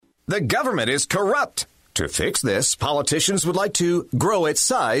The government is corrupt. To fix this, politicians would like to grow its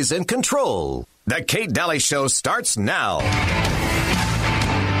size and control. The Kate Daly Show starts now.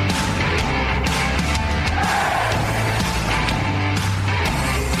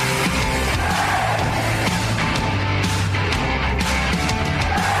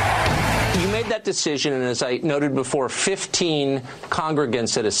 That decision, and as I noted before, 15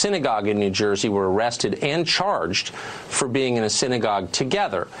 congregants at a synagogue in New Jersey were arrested and charged for being in a synagogue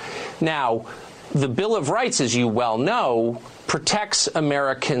together. Now, the Bill of Rights, as you well know, protects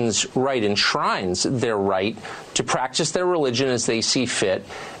Americans' right, enshrines their right to practice their religion as they see fit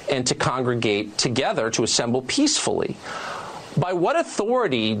and to congregate together, to assemble peacefully. By what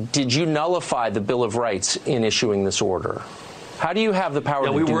authority did you nullify the Bill of Rights in issuing this order? How do you have the power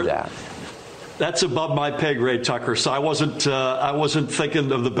to do that? That's above my pay grade, Tucker. So I wasn't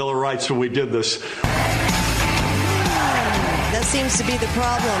thinking of the Bill of Rights when we did this. That seems to be the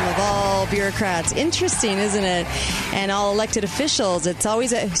problem of all bureaucrats. Interesting, isn't it? And all elected officials. It's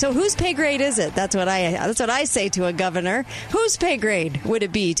always so. Whose pay grade is it? That's what I say to a governor. Whose pay grade would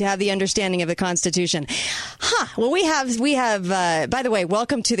it be to have the understanding of the Constitution? Well, we have. By the way,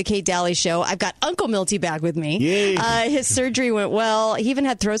 welcome to the Kate Daly Show. I've got Uncle Milty back with me. Yay. His surgery went well. He even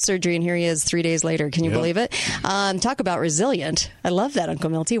had throat surgery, and here he is 3 days later. Can you believe it? Talk about resilient. I love that, Uncle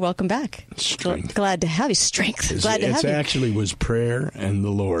Milty. Welcome back. Strength. Glad to have you. Strength. Glad to have you. It actually was prayer and the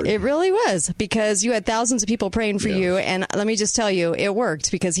Lord. It really was, because you had thousands of people praying for you, and let me just tell you, it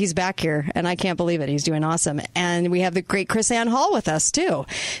worked, because he's back here, and I can't believe it. He's doing awesome. And we have the great Chris Ann Hall with us, too.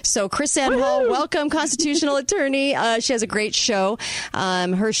 So, Chris Ann Hall, welcome, constitutional attorney. She has a great show.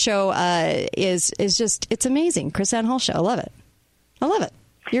 Her show is just, it's amazing. Chris Ann Hall Show. I love it. I love it.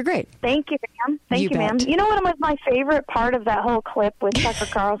 You're great. Thank you, ma'am. Thank you, ma'am. You know what was my favorite part of that whole clip with Tucker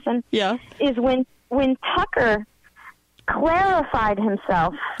Carlson? Yeah. Is when Tucker clarified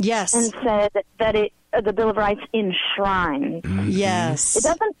himself, yes, and said that the Bill of Rights enshrines. Yes. It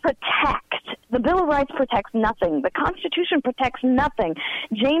doesn't protect. The Bill of Rights protects nothing. The Constitution protects nothing.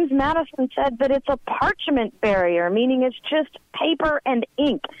 James Madison said that it's a parchment barrier, meaning it's just paper and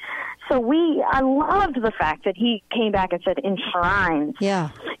ink. So I loved the fact that he came back and said enshrines.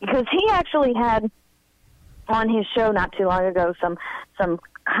 Yeah. Because he actually had on his show not too long ago some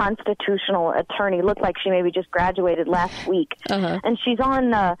constitutional attorney, looked like she maybe just graduated last week, and she's on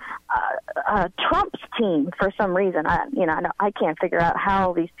Trump's team for some reason. I can't figure out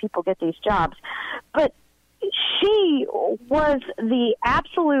how these people get these jobs, but she was the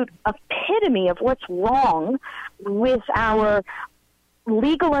absolute epitome of what's wrong with our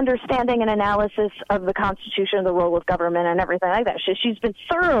legal understanding and analysis of the Constitution, the role of government, and everything like that. She's been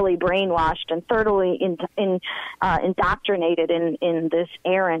thoroughly brainwashed and thoroughly indoctrinated in this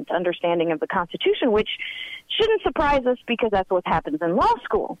errant understanding of the Constitution, which shouldn't surprise us, because that's what happens in law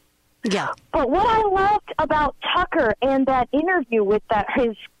school. Yeah. But what I loved about Tucker and that interview with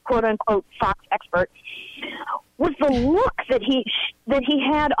his quote-unquote Fox expert was the look that he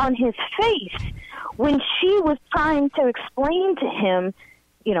had on his face when she was trying to explain to him,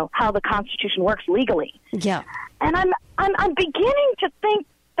 how the Constitution works legally. Yeah. And I'm beginning to think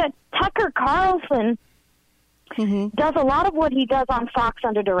that Tucker Carlson does a lot of what he does on Fox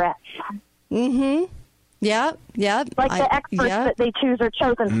under duress. Mm-hmm. Yeah, yeah. Like the experts that they choose are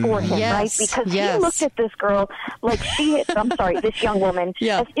chosen for him, right? Because he looked at this girl like this young woman,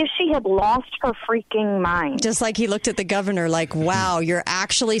 as if she had lost her freaking mind. Just like he looked at the governor like, wow, you're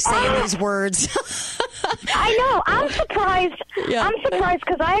actually saying these words. I know. I'm surprised. Yeah. I'm surprised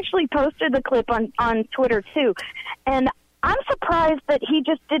because I actually posted the clip on Twitter, too. And I'm surprised that his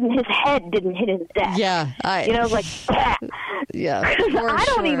head didn't hit his desk. Yeah. Like that. Yeah. I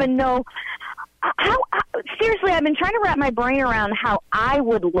don't even know. Seriously, I've been trying to wrap my brain around how I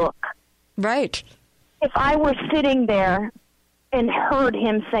would look. Right. If I were sitting there and heard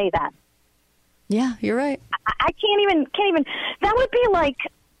him say that. Yeah, you're right. I can't even. That would be like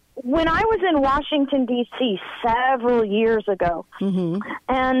when I was in Washington, D.C. several years ago,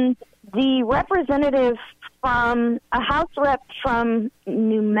 and the representative from a House rep from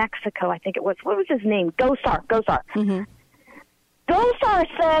New Mexico, I think it was. What was his name? Gosar. Mm-hmm. Gosar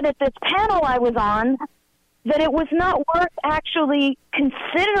said at this panel I was on that it was not worth actually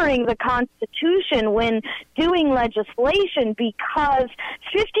considering the Constitution when doing legislation because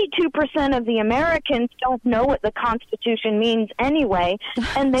 52% of the Americans don't know what the Constitution means anyway,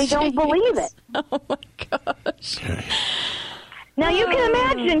 and they don't believe it. Oh, my gosh. Now, you can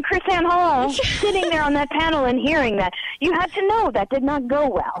imagine Chris Ann Hall sitting there on that panel and hearing that. You had to know that did not go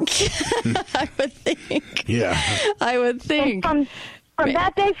well. I would think. Yeah. I would think. And From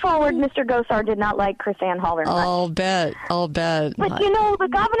that day forward, Mr. Gosar did not like KrisAnne Hall very much. I'll bet. But, the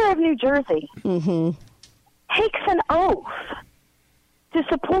governor of New Jersey takes an oath to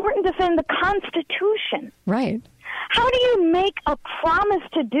support and defend the Constitution. Right. How do you make a promise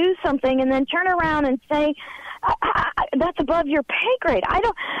to do something and then turn around and say, that's above your pay grade? I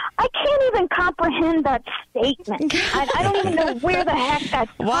can't even comprehend that statement. I don't even know where the heck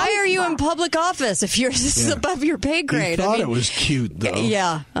that's Why are you in public office if this is above your pay grade? He thought it was cute, though.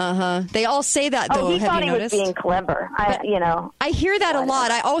 Yeah, They all say that, though. He Have thought you he noticed? was being clever. I hear that a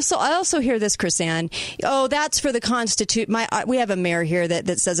lot. I also hear this, KrisAnne. Oh, that's for the Constitution. We have a mayor here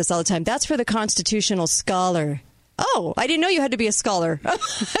that says this all the time. That's for the constitutional scholar. Oh, I didn't know you had to be a scholar.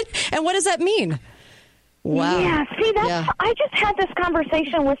 And what does that mean? Wow. Yeah, see, I just had this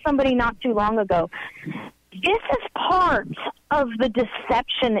conversation with somebody not too long ago. This is part of the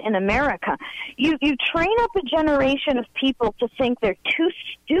deception in America. You train up a generation of people to think they're too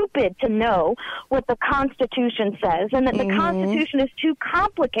stupid to know what the Constitution says and that the Constitution is too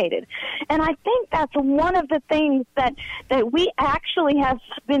complicated. And I think that's one of the things that we actually have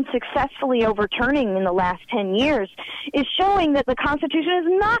been successfully overturning in the last 10 years is showing that the Constitution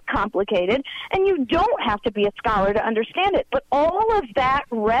is not complicated and you don't have to be a scholar to understand it. But all of that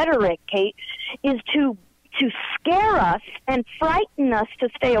rhetoric, Kate, is to scare us and frighten us to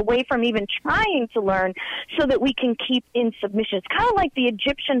stay away from even trying to learn so that we can keep in submission. It's kind of like the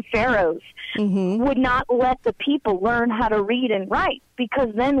Egyptian pharaohs would not let the people learn how to read and write because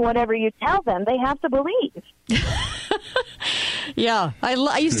then whatever you tell them, they have to believe. Yeah,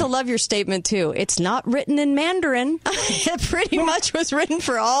 I used to love your statement, too. It's not written in Mandarin. It pretty much was written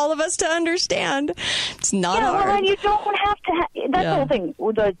for all of us to understand. It's not hard. Well, and you don't have to. That's the whole thing.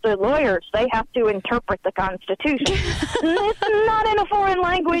 The lawyers, they have to interpret the Constitution. It's not in a foreign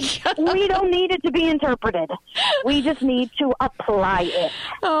language. We don't need it to be interpreted. We just need to apply it.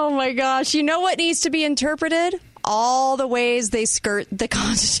 Oh, my gosh. You know what needs to be interpreted? All the ways they skirt the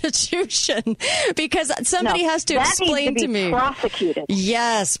Constitution, because somebody has to explain to me. Prosecuted.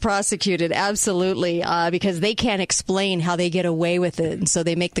 Yes, prosecuted, absolutely, because they can't explain how they get away with it, and so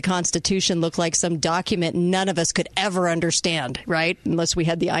they make the Constitution look like some document none of us could ever understand, right? Unless we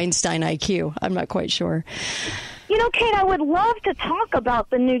had the Einstein IQ. I'm not quite sure. Kate, I would love to talk about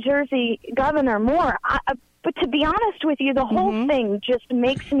the New Jersey governor more. But to be honest with you, the whole thing just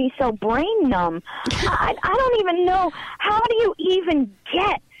makes me so brain numb. I don't even know, how do you even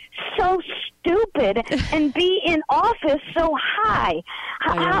get so stupid and be in office so high?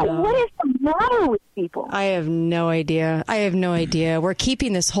 What is the matter with people? I have no idea. We're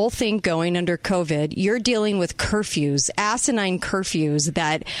keeping this whole thing going under COVID. You're dealing with curfews, asinine curfews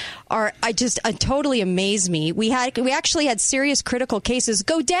that are totally amaze me. We actually had serious critical cases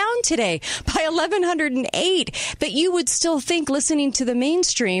go down today by 1,108, but you would still think, listening to the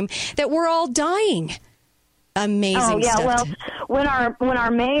mainstream, that we're all dying. Amazing stuff. Well, when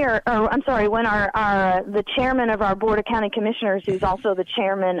our mayor, when the chairman of our Board of County Commissioners, who's also the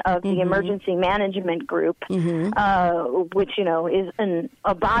chairman of the Emergency Management Group, which is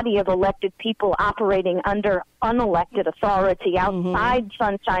a body of elected people operating under unelected authority outside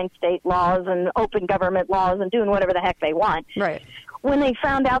Sunshine State laws and open government laws and doing whatever the heck they want. Right. When they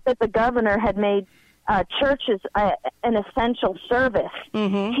found out that the governor had made churches an essential service,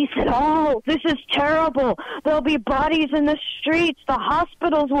 he said, "Oh, this is terrible. There'll be bodies in the streets. The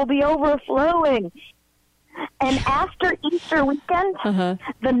hospitals will be overflowing." And after Easter weekend,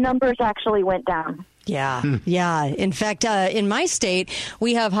 the numbers actually went down. Yeah. In fact, in my state,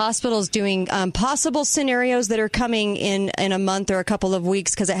 we have hospitals doing possible scenarios that are coming in a month or a couple of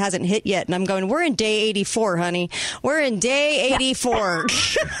weeks because it hasn't hit yet. And I'm going, we're in day 84, honey. We're in day 84.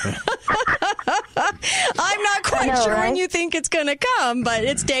 I'm not quite sure when you think it's going to come, but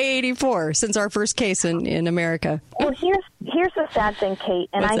it's day 84 since our first case in America. Well, here's the sad thing, Kate,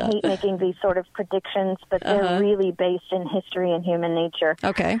 and I hate making these sort of predictions, but they're really based in history and human nature.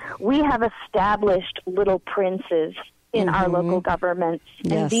 Okay. We have established little princes in our local governments,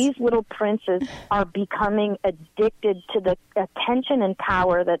 and these little princes are becoming addicted to the attention and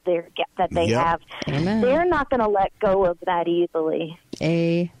power that they have. Amen. They're not going to let go of that easily.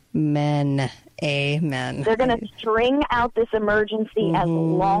 Amen. They're going to string out this emergency as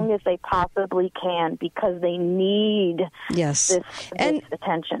long as they possibly can because they need this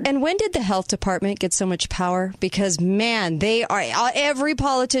attention. And when did the health department get so much power? Because, man, they are. Every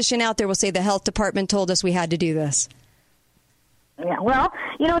politician out there will say the health department told us we had to do this. Yeah, well,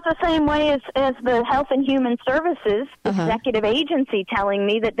 it's the same way as the Health and Human Services executive agency telling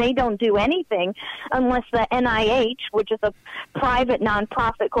me that they don't do anything unless the NIH, which is a private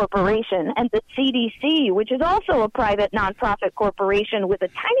nonprofit corporation, and the CDC, which is also a private nonprofit corporation with a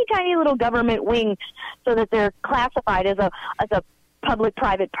tiny, tiny little government wing, so that they're classified as a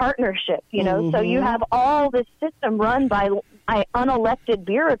public-private partnership, So you have all this system run by unelected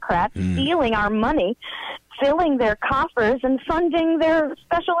bureaucrats stealing our money, filling their coffers, and funding their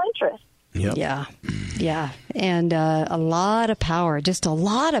special interests. Yep. Yeah. And a lot of power, just a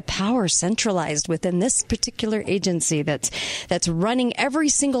lot of power centralized within this particular agency that's running every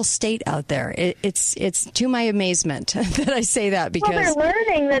single state out there. It's to my amazement that I say that, because they're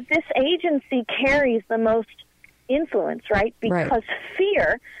learning that this agency carries the most influence, right? Because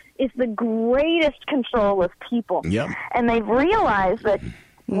fear is the greatest control of people. Yep. And they've realized that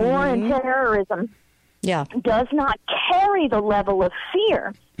war and terrorism does not carry the level of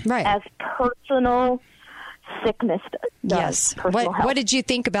fear as personal sickness does. Yes. Personal health. What did you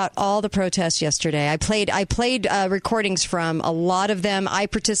think about all the protests yesterday? I played recordings from a lot of them. I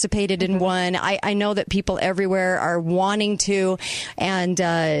participated in one. I know that people everywhere are wanting to, and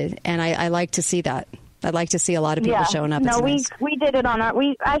I like to see that. I'd like to see a lot of people showing up. No, we did it on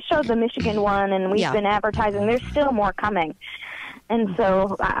I showed the Michigan one, and we've been advertising. There's still more coming. And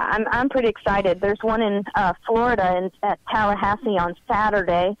so I'm pretty excited. There's one in Florida at Tallahassee on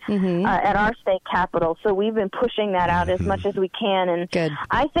Saturday at our state capitol. So we've been pushing that out as much as we can. And good.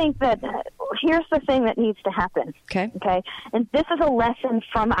 I think that here's the thing that needs to happen. Okay. And this is a lesson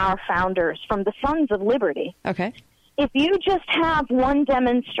from our founders, from the Sons of Liberty. Okay. If you just have one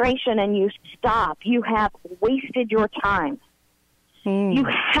demonstration and you stop, you have wasted your time. You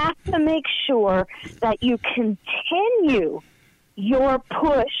have to make sure that you continue your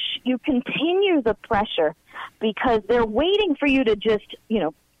push, you continue the pressure, because they're waiting for you to just,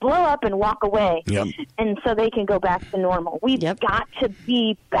 blow up and walk away, and so they can go back to normal. We've got to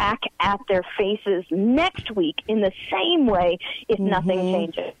be back at their faces next week in the same way if nothing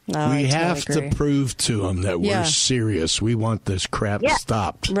changes. Oh, we have to prove to them that we're serious. We want this crap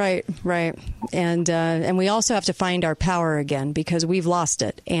stopped. Right. And we also have to find our power again, because we've lost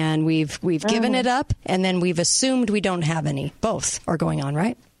it, and we've given it up, and then we've assumed we don't have any. Both are going on,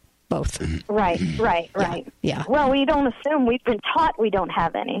 right? Both. Right. Yeah. Well, we don't assume. We've been taught we don't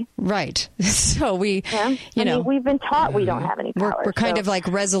have any. Right. So we've been taught we don't have any power. We're kind of like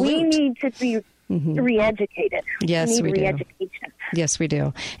resolute. We need to be re-educated. Yes, we do. Re-education. Yes, we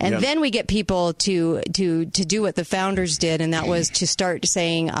do. And then we get people to do what the founders did, and that was to start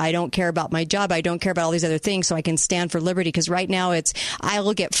saying, I don't care about my job, I don't care about all these other things, so I can stand for liberty. Because right now it's, I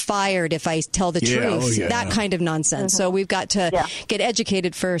will get fired if I tell the truth. That kind of nonsense. So we've got to get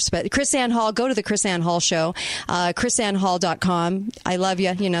educated first. But KrisAnne Hall, go to the KrisAnne Hall show, KrisAnneHall.com. I love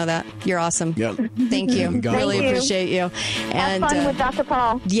you. You know that. You're awesome. Yep. Thank you. Really appreciate you. Have fun with Dr.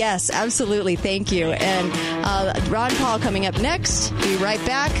 Paul. Yes, absolutely. Thank you. And Ron Paul coming up next. Be right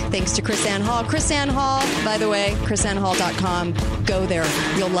back. Thanks to KrisAnne Hall. KrisAnne Hall, by the way, KrisAnneHall.com. Go there.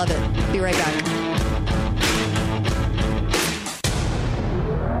 You'll love it. Be right back.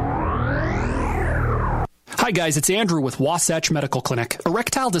 Hi guys, it's Andrew with Wasatch Medical Clinic.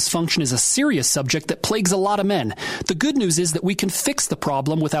 Erectile dysfunction is a serious subject that plagues a lot of men. The good news is that we can fix the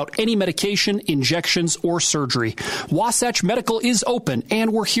problem without any medication, injections, or surgery. Wasatch Medical is open,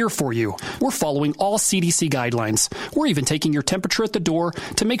 and we're here for you. We're following all CDC guidelines. We're even taking your temperature at the door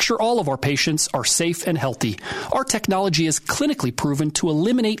to make sure all of our patients are safe and healthy. Our technology is clinically proven to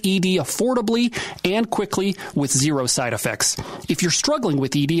eliminate ED affordably and quickly with zero side effects. If you're struggling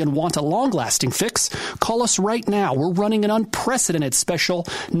with ED and want a long-lasting fix, call us right now. We're running an unprecedented special,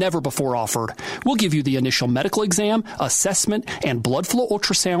 never before offered. We'll give you the initial medical exam, assessment, and blood flow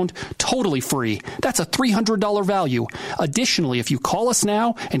ultrasound totally free. That's a $300 value. Additionally, if you call us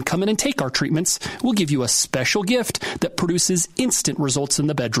now and come in and take our treatments, we'll give you a special gift that produces instant results in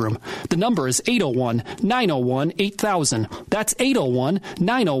the bedroom. The number is 801-901-8000. That's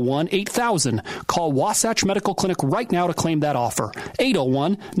 801-901-8000. Call Wasatch Medical Clinic right now to claim that offer.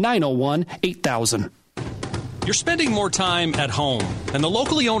 801-901-8000. You're spending more time at home, and the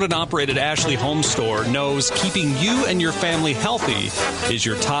locally owned and operated Ashley Home Store knows keeping you and your family healthy is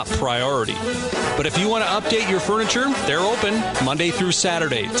your top priority. But if you want to update your furniture, they're open Monday through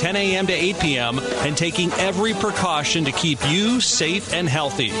Saturday, 10 a.m. to 8 p.m., and taking every precaution to keep you safe and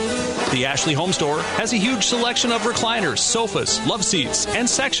healthy. The Ashley Home Store has a huge selection of recliners, sofas, love seats, and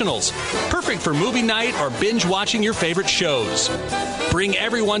sectionals, perfect for movie night or binge watching your favorite shows. Bring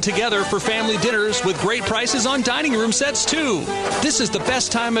everyone together for family dinners with great prices on dining room sets, too. This is the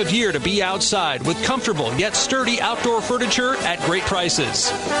best time of year to be outside with comfortable yet sturdy outdoor furniture at great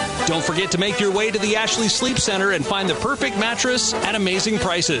prices. Don't forget to make your way to the Ashley Sleep Center and find the perfect mattress at amazing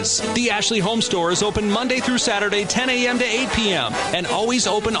prices. The Ashley Home Store is open Monday through Saturday, 10 a.m. to 8 p.m. and always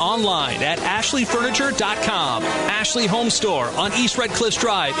open online at ashleyfurniture.com. Ashley Home Store on East Red Cliffs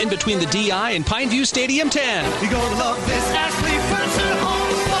Drive in between the DI and Pineview Stadium 10. You're going to love this Ashley Furniture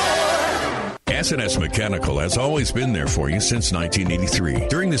Home Store. S&S Mechanical has always been there for you since 1983.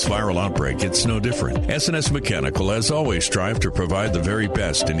 During this viral outbreak, it's no different. S&S Mechanical has always strived to provide the very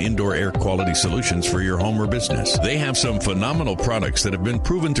best in indoor air quality solutions for your home or business. They have some phenomenal products that have been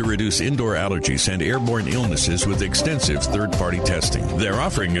proven to reduce indoor allergies and airborne illnesses with extensive third-party testing. They're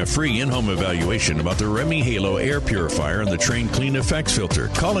offering a free in-home evaluation about the Remy Halo air purifier and the Train Clean Effects filter.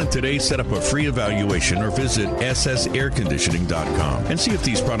 Call in today, set up a free evaluation, or visit ssairconditioning.com and see if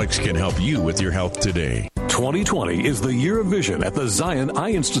these products can help you with your health today. 2020 is the year of vision at the Zion Eye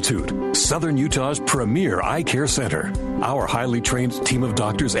Institute, Southern Utah's premier eye care center. Our highly trained team of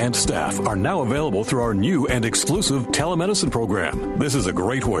doctors and staff are now available through our new and exclusive telemedicine program. This is a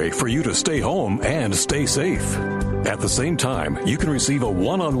great way for you to stay home and stay safe. At the same time, you can receive a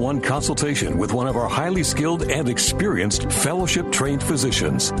one-on-one consultation with one of our highly skilled and experienced fellowship-trained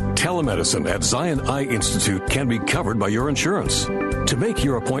physicians. Telemedicine at Zion Eye Institute can be covered by your insurance. To make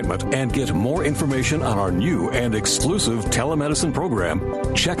your appointment and get more information on our new and exclusive telemedicine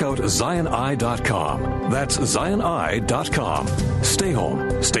program, check out ZionEye.com. That's ZionEye.com. Stay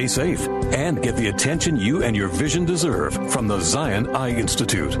home, stay safe, and get the attention you and your vision deserve from the Zion Eye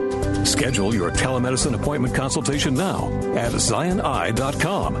Institute. Schedule your telemedicine appointment consultation now at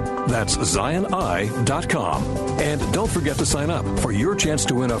ZionEye.com. That's ZionEye.com. And don't forget to sign up for your chance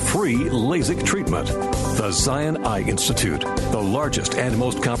to win a free LASIK treatment. The Zion Eye Institute, the largest and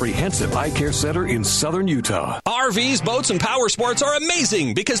most comprehensive eye care center in southern Utah. RVs, boats, and power sports are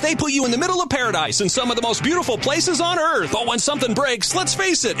amazing because they put you in the middle of paradise in some of the most beautiful places on earth. But when something breaks, let's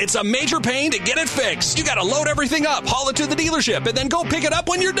face it, it's a major pain to get it fixed. You gotta load everything up, haul it to the dealership, and then go pick it up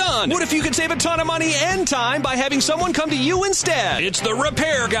when you're done. What if you could save a ton of money and time by having someone come to you instead? It's the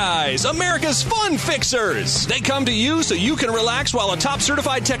Repair Guys, America's fun fixers. They come to you so you can relax while a top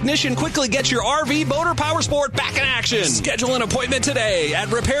certified technician quickly gets your RV, boat, or power sport back in action. Schedule an appointment today at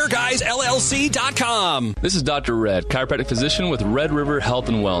RepairGuysLLC.com. This is Dr. Red, chiropractic physician with Red River Health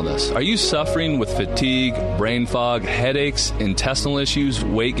and Wellness. Are you suffering with fatigue, brain fog, headaches, intestinal issues,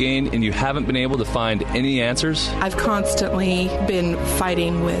 weight gain, and you haven't been able to find any answers? I've constantly been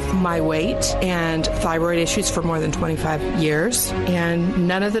fighting with my weight and thyroid issues for more than 25 years, and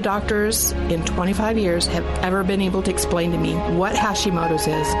none of the doctors in 25 years have ever been able to explain to me what Hashimoto's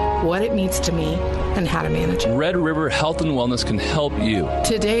is, what it means to me, and how to manage it. Red River Health and Wellness can help you.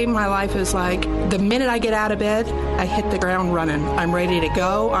 Today, my life is like the minute I get out of bed, I hit the ground running. I'm ready to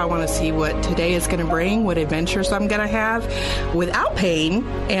go. I want to see what today is going to bring, what adventures I'm going to have without pain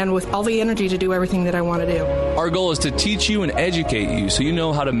and with all the energy to do everything that I want to do. Our goal is to teach you and educate you so you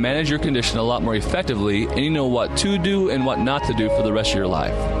know how to manage your condition a lot more effectively and you know what to do and what not to do for the rest of your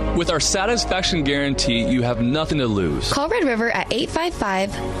life. With our satisfaction guarantee, you have nothing to lose. Call Red River at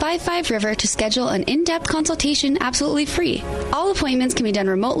 855-55-RIVER to schedule an in-depth consultation absolutely free. All appointments can be done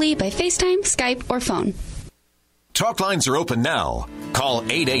remotely by FaceTime, Skype, or phone. Talk lines are open now. Call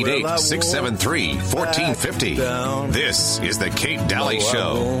 888-673-1450. This is the Kate Daly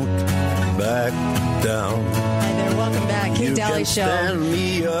Show. Back down. Hi there, welcome back, Kate Daly Show.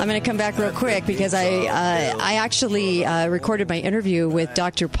 I'm going to come back real quick because I actually recorded my interview with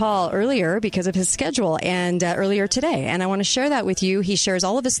Dr. Paul earlier because of his schedule and earlier today, and I want to share that with you. He shares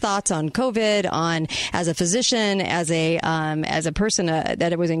all of his thoughts on COVID, on as a physician, as a person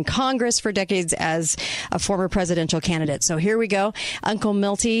that was in Congress for decades, as a former presidential candidate. So here we go. Uncle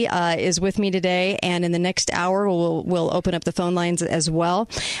Milty is with me today, and in the next hour we'll open up the phone lines as well.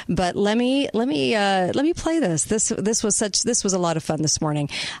 But let me play this. This was a lot of fun this morning.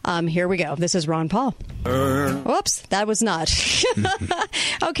 Here we go. This is Ron Paul. Whoops, that was not.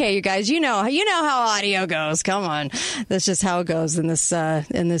 Okay, you guys, you know how audio goes. Come on, that's just how it goes in this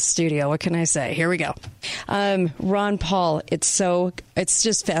studio. What can I say? Here we go. Ron Paul, it's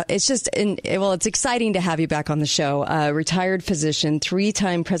exciting to have you back on the show. Retired physician,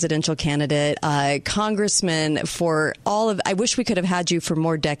 3-time presidential candidate, congressman for all of. I wish we could have had you for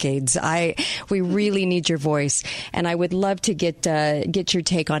more decades. We really need your voice, and I would love to get your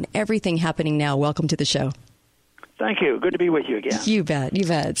take on everything happening now. Welcome to the show. Thank you. Good to be with you again. You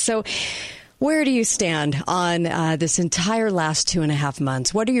bet. So Where do you stand on this entire last 2.5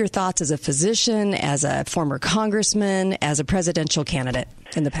 months? What are your thoughts as a physician, as a former congressman, as a presidential candidate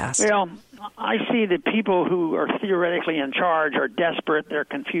in the past? Well, I see that people who are theoretically in charge are desperate, they're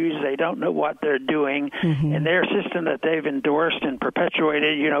confused, they don't know what they're doing, and their system that they've endorsed and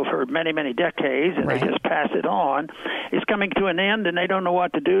perpetuated, for many, many decades, and they just pass it on, is coming to an end, and they don't know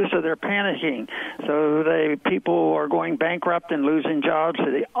what to do, so they're panicking. So people are going bankrupt and losing jobs. So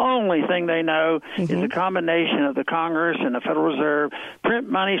the only thing they know is a combination of the Congress and the Federal Reserve, print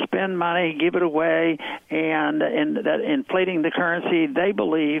money, spend money, give it away, and that inflating the currency, they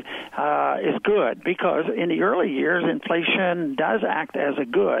believe, is good, because in the early years, inflation does act as a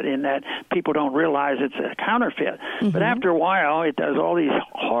good in that people don't realize it's a counterfeit. But after a while, it does all these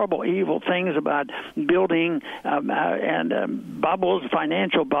horrible, evil things about building bubbles,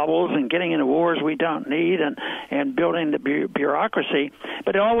 financial bubbles, and getting into wars we don't need, and building the bureaucracy.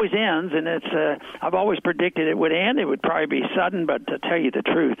 But it always ends, and I've always predicted it would end. It would probably be sudden, but to tell you the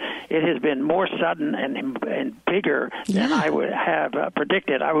truth, it has been more sudden and bigger than I would have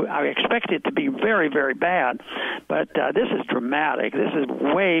predicted. I expect it to be very, very bad, but this is dramatic. This is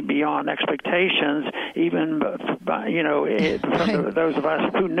way beyond expectations, even from those of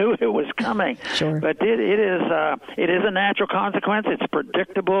us who knew it was coming. Sure. But it is a natural consequence. It's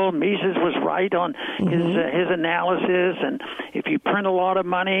predictable. Mises was right on his analysis, and if you print a lot of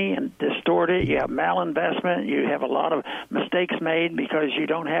money and distort it, you have malinvestment. You have a lot of mistakes made because you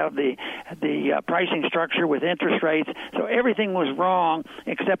don't have the pricing structure with interest rates. So everything was wrong,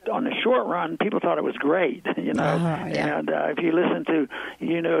 except on the short run, people thought it was great, And if you listen to,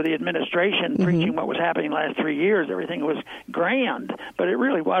 the administration preaching what was happening the last 3 years, everything was grand, but it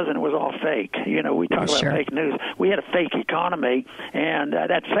really wasn't. It was all fake. We talk about fake news. We had a fake economy, and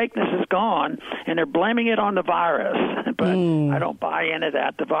that fakeness is gone, and they're blaming it on the virus. But I don't buy into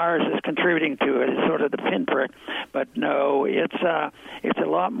that. The virus is contributing to it. It's sort of the pinprick. But no, it's a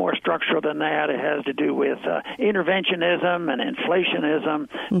lot more structural than that. It has to do with interventionism and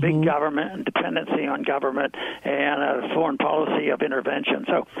inflationism, big government and dependency on government, and a foreign policy of intervention.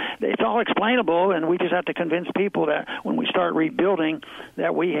 So it's all explainable, and we just have to convince people that when we start rebuilding,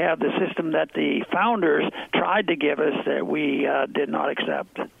 that we have the system that the founders tried to give us that we did not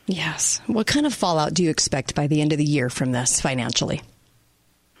accept. Yes. What kind of fallout do you expect by the end of the year from this financially?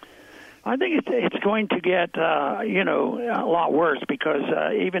 I think it's going to get a lot worse, because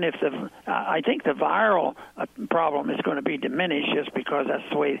even if I think the viral problem is going to be diminished just because that's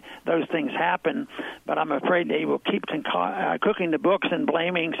the way those things happen. But I'm afraid they will keep cooking the books and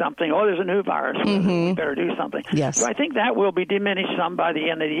blaming something. Oh, there's a new virus. We better do something. Yes. So I think that will be diminished some by the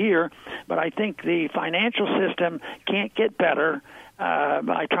end of the year. But I think the financial system can't get better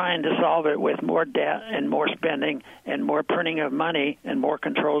by trying to solve it with more debt and more spending and more printing of money and more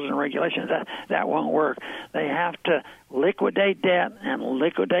controls and regulations. That won't work. They have to liquidate debt and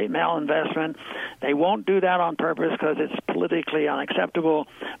liquidate malinvestment. They won't do that on purpose because it's politically unacceptable,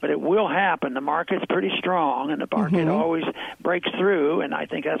 but it will happen. The market's pretty strong, and the market always breaks through, and I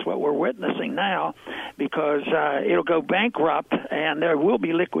think that's what we're witnessing now, because it'll go bankrupt, and there will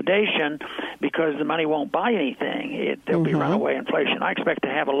be liquidation because the money won't buy anything. There'll be runaway inflation. I expect to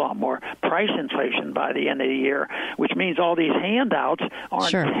have a lot more price inflation by the end of the year, which means all these handouts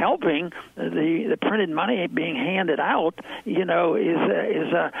aren't helping. The printed money being handed out, is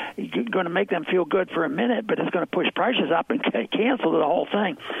going to make them feel good for a minute, but it's going to push prices up and cancel the whole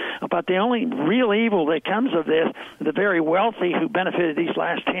thing. But the only real evil that comes of this, the very wealthy who benefited these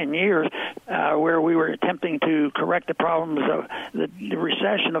last 10 years, where we were attempting to correct the problems of the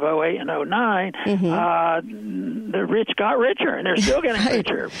recession of 08 and 09, the rich got richer, and they're still getting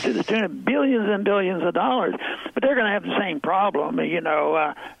richer to the tune of billions and billions of dollars. But they're going to have the same problem,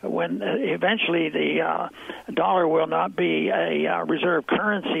 when eventually the dollar will not be a reserve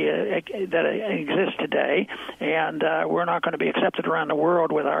currency that exists today, and we're not going to be accepted around the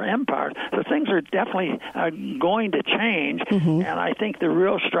world with our empire. So things are definitely going to change, and I think the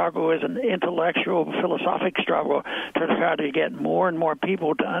real struggle is an intellectual, philosophic struggle to try to get more and more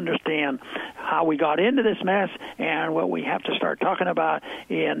people to understand how we got into this mess and what we have to start talking about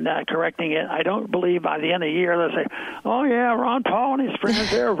in correcting it. I don't believe by the end of the year they'll say, oh, yeah, Ron Paul and his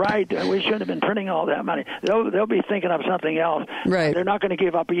friends, they're right. We shouldn't have been printing all that money. They'll be thinking of something else. Right. They're not going to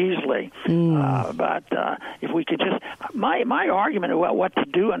give up easily. But if we could just – my argument about what to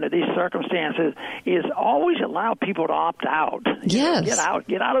do under these circumstances is always allow people to opt out. Yes.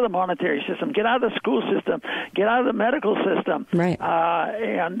 Get out of the monetary system. Get out of the school system. Get out of the medical system. Right.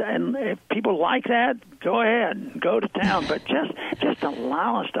 And if people like that, go ahead. Go to town. But just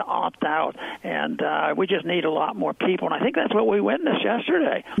allow us to opt out. And we just need a lot more people. And I think that's what we witnessed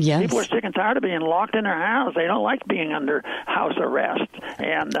yesterday. Yes. People are sick and tired of being locked in their house. They don't like being under house arrest.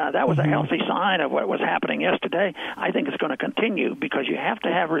 And that was a healthy sign of what was happening yesterday. I think it's going to continue because you have to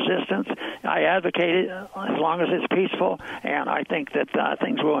have resistance. I advocate it as long as it's peaceful, and I think that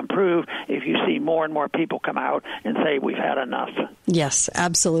things will improve if you see more and more people come out and say we've had enough. Yes,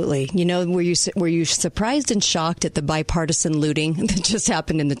 absolutely. You know, were you surprised and shocked at the bipartisan looting that just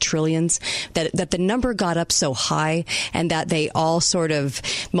happened in the trillions, that the number got up so high and that they all sort of,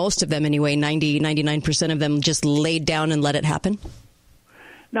 most of them anyway, 99% of them just laid down and let it happen?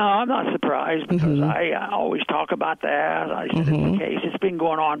 No, I'm not surprised because I always talk about that. I said it's the case. It's been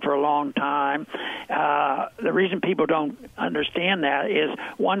going on for a long time. The reason people don't understand that is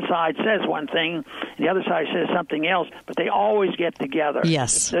one side says one thing, and the other side says something else, but they always get together.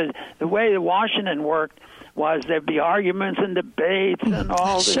 Yes. The way that Washington worked was there'd be arguments and debates and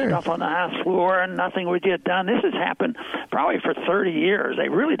all this stuff on the House floor, and nothing would get done. This has happened probably for 30 years. They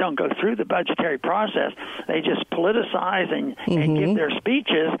really don't go through the budgetary process. They just politicize and give their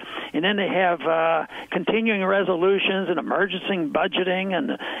speeches, and then they have continuing resolutions and emergency budgeting,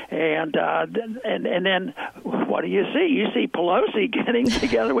 and then what do you see? You see Pelosi getting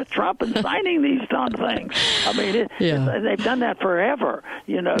together with Trump and signing these dumb things. I mean, they've done that forever.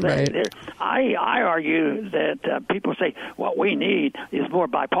 You know, I argue that people say what we need is more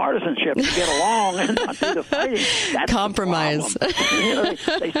bipartisanship to get along and not do the fighting. That's compromise.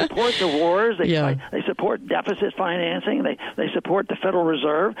 The they support the wars. They support deficit financing. They support the Federal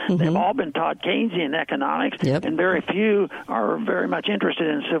Reserve. They've all been taught Keynesian economics, and very few are very much interested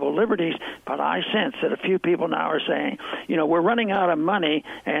in civil liberties. But I sense that a few people now are saying, you know, we're running out of money,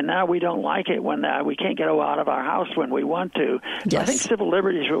 and now we don't like it when we can't get out of our house when we want to. I think civil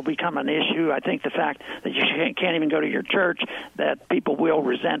liberties will become an issue. I think the fact that you can't even go to your church, that people will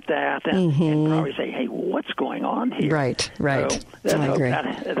resent that and probably say, hey, what's going on here? Right. So I agree.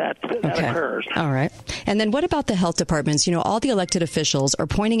 That occurs. All right. And then what about the health departments? You know, all the elected officials are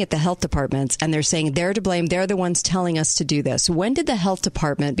pointing at the health departments and they're saying they're to blame. They're the ones telling us to do this. When did the health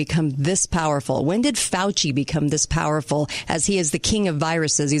department become this powerful? When did Fauci become this powerful as he is the king of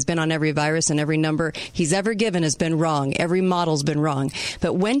viruses? He's been on every virus, and every number he's ever given has been wrong. Every model's been wrong.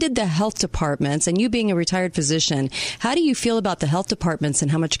 But when did the health departments, and you being a retired physician, how do you feel about the health departments and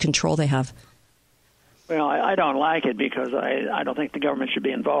how much control they have? Well, I don't like it because I don't think the government should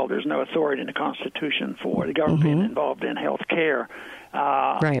be involved. There's no authority in the Constitution for the government being involved in health care.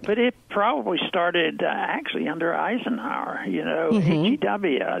 But it probably started actually under Eisenhower, you know, HEW.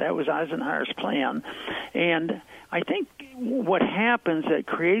 That was Eisenhower's plan. And I think what happens that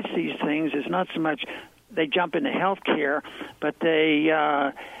creates these things is not so much they jump into health care, but they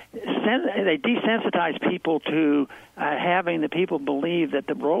desensitize people to having the people believe that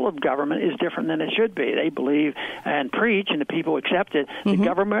the role of government is different than it should be. They believe and preach, and the people accept it. The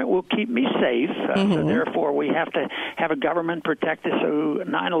government will keep me safe, so therefore we have to have a government protect us so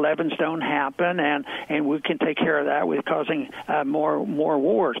 9/11s don't happen, and we can take care of that with causing more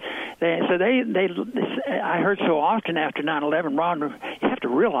wars. I heard so often after 9/11, Ron, you have to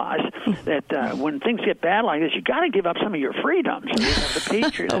realize that when things get bad like this, you got to give up some of your freedoms. So you have the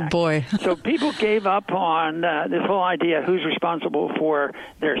Patriot Act. Oh boy! So people gave up on this whole idea who's responsible for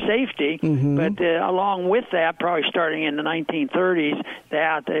their safety, but along with that, probably starting in the 1930s,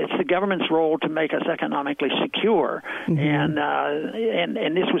 that it's the government's role to make us economically secure, and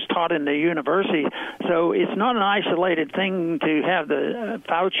this was taught in the university. So it's not an isolated thing to have the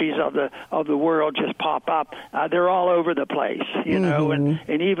Faucis of the world just pop up. They're all over the place, you know, and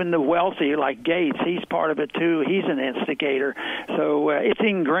even the wealthy like Gates, he's part of it too. He's an instigator. So it's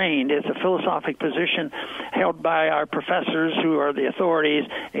ingrained. It's a philosophic position held by our professors who are the authorities,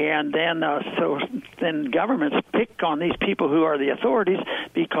 and then governments pick on these people who are the authorities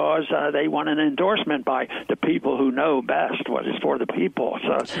because they want an endorsement by the people who know best what is for the people.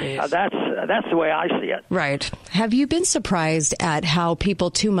 So that's the way I see it. Right. Have you been surprised at how people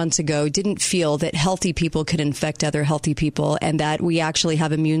 2 months ago didn't feel that healthy people could infect other healthy people and that we actually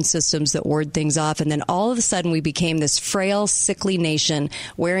have immune systems that ward things off, and then all of a sudden we became this frail, sickly nation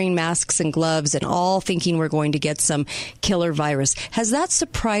wearing masks and gloves and all thinking we're going to get some killer virus. Has that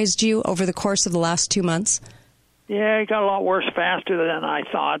surprised you over the course of the last 2 months? Yeah, it got a lot worse faster than I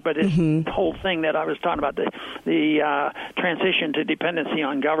thought, but it's the whole thing that I was talking about, the transition to dependency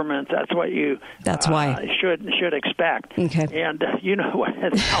on government, that's what you should expect. Okay. And you know what,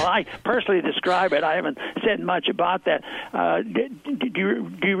 how I personally describe it, I haven't said much about that. Do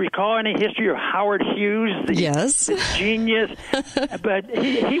you recall any history of Howard Hughes, the genius? But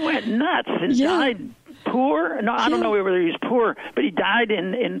he went nuts and died poor. No, I don't know whether he was poor, but he died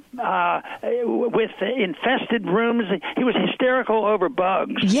with infested rooms. He was hysterical over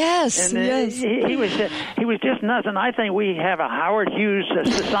bugs. Yes, and, yes. He was just nuts. And I think we have a Howard Hughes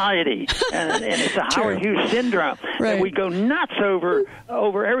society, and it's a Howard Hughes syndrome. Right. That we go nuts over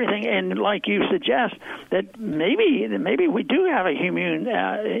everything. And like you suggest, that maybe we do have a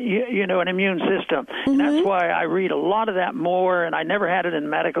an immune system. And that's why I read a lot of that more. And I never had it in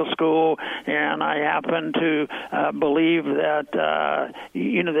medical school. And I happen to believe that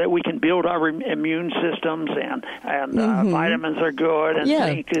that we can build our immune systems, and vitamins are good, and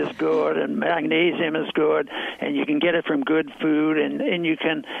zinc is good, and magnesium is good, and you can get it from good food, and you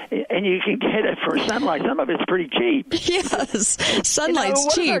can get it from sunlight. Some of it's pretty cheap. Yes, sunlight's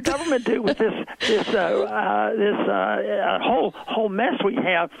what cheap. What does our government do with this whole mess we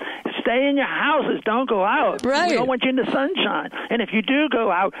have? Stay in your houses. Don't go out. Right. We don't want you in the sunshine. And if you do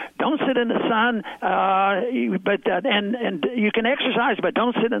go out, don't sit in the sun. And you can exercise, but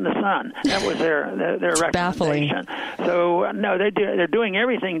don't sit in the sun. That was their recommendation. Baffling. So no, they're doing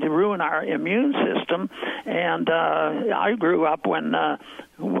everything to ruin our immune system. And I grew up when.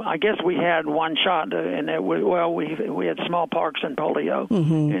 I guess we had one shot, and it was, we had smallpox and polio,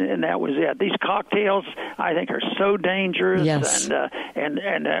 and that was it. These cocktails, I think, are so dangerous, and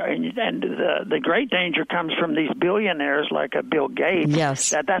the great danger comes from these billionaires like Bill Gates. Yes,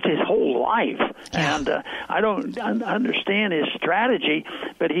 that's his whole life, and I don't understand his strategy,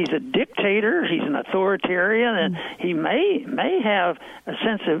 but he's a dictator, he's an authoritarian, and he may have a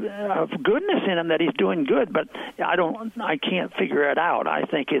sense of goodness in him that he's doing good, but I can't figure it out. I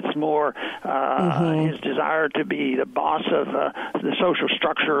think it's more his desire to be the boss of the social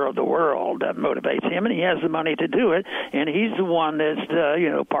structure of the world that motivates him, and he has the money to do it, and he's the one that's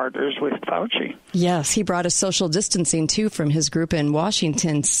partners with Fauci. Yes, he brought a social distancing too from his group in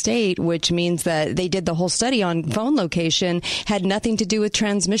Washington State, which means that they did the whole study on phone location, had nothing to do with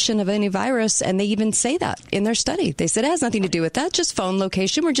transmission of any virus, and they even say that in their study. They said it has nothing to do with that, just phone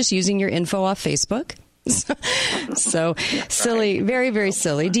location. We're just using your info off Facebook. So silly, very, very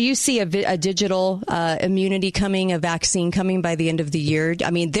silly. Do you see a digital immunity coming, a vaccine coming by the end of the year?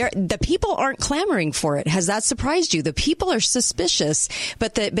 I mean, the people aren't clamoring for it. Has that surprised you? The people are suspicious,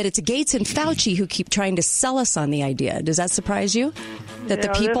 but it's Gates and Fauci who keep trying to sell us on the idea. Does that surprise you? That the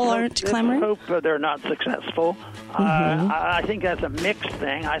people aren't clamoring? I hope they're not successful. I think that's a mixed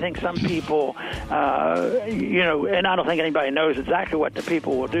thing. I think some people, and I don't think anybody knows exactly what the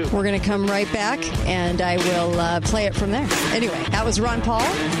people will do. We're going to come right back, and I will play it from there. Anyway, that was Ron Paul.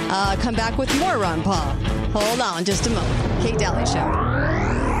 Come back with more Ron Paul. Hold on just a moment. Kate Daly Show.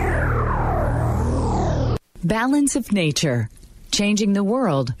 Balance of Nature. Changing the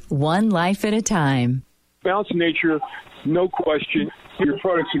world, one life at a time. Balance of Nature, no question. Your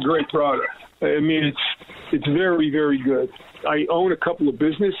product's a great product. I mean, it's very, very good. I own a couple of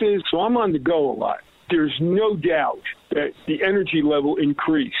businesses, so I'm on the go a lot. There's no doubt that the energy level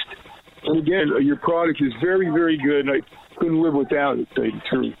increased. And again, your product is very, very good. I couldn't live without it, to tell you the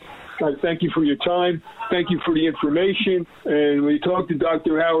truth. I thank you for your time. Thank you for the information. And when you talk to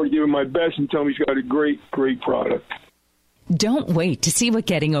Dr. Howard, give him my best and tell him he's got a great, great product. Don't wait to see what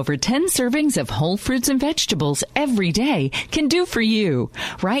getting over 10 servings of whole fruits and vegetables every day can do for you.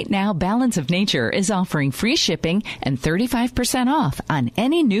 Right now, Balance of Nature is offering free shipping and 35% off on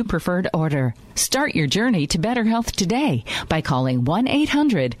any new preferred order. Start your journey to better health today by calling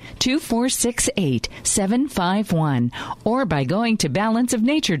 1-800-2468-751 or by going to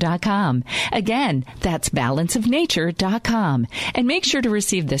balanceofnature.com. Again, that's balanceofnature.com. And make sure to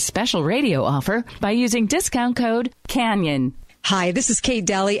receive this special radio offer by using discount code CANYON. Hi, this is Kate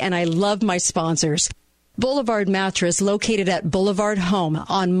Daly, and I love my sponsors. Boulevard Mattress, located at Boulevard Home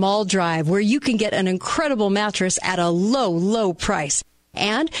on Mall Drive, where you can get an incredible mattress at a low, low price.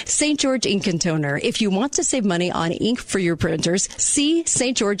 And St. George Ink and Toner. If you want to save money on ink for your printers, see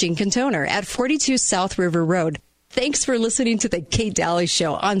St. George Ink and Toner at 42 South River Road. Thanks for listening to the Kate Daly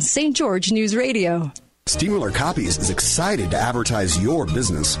Show on St. George News Radio. Steamroller Copies is excited to advertise your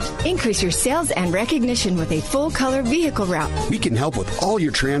business. Increase your sales and recognition with a full-color vehicle wrap. We can help with all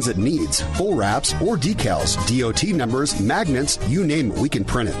your transit needs, full wraps or decals, DOT numbers, magnets, you name it, we can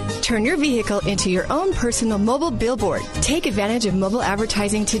print it. Turn your vehicle into your own personal mobile billboard. Take advantage of mobile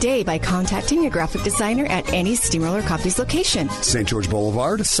advertising today by contacting your graphic designer at any Steamroller Copies location. St. George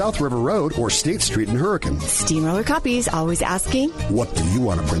Boulevard, South River Road, or State Street in Hurricane. Steamroller Copies, always asking, what do you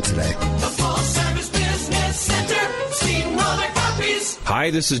want to print today? The Full Service Business Center, Steamroller Copies. Hi,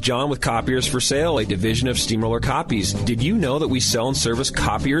 this is John with Copiers for Sale, a division of Steamroller Copies. Did you know that we sell and service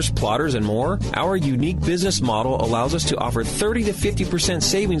copiers, plotters, and more? Our unique business model allows us to offer 30 to 50%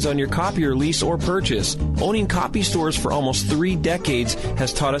 savings on your copier lease or purchase. Owning copy stores for almost 3 decades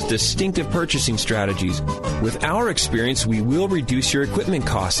has taught us distinctive purchasing strategies. With our experience, we will reduce your equipment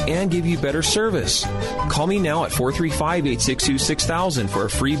costs and give you better service. Call me now at 435-862-6000 for a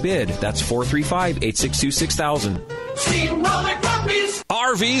free bid. That's 435-862-6000. Steamroller Copies.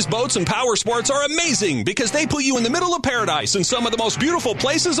 RVs, boats, and power sports are amazing because they put you in the middle of paradise in some of the most beautiful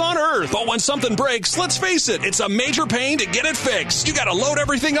places on Earth. But when something breaks, let's face it, it's a major pain to get it fixed. You gotta load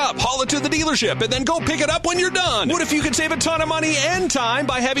everything up, haul it to the dealership, and then go pick it up when you're done. What if you could save a ton of money and time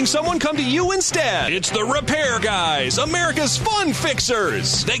by having someone come to you instead? It's the Repair Guys, America's fun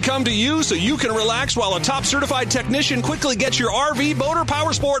fixers. They come to you so you can relax while a top certified technician quickly gets your RV, boat, or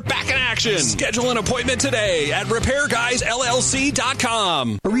power sport back in action. Schedule an appointment today at RepairGuysLLC.com.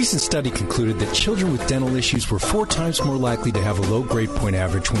 A recent study concluded that children with dental issues were 4 times more likely to have a low grade point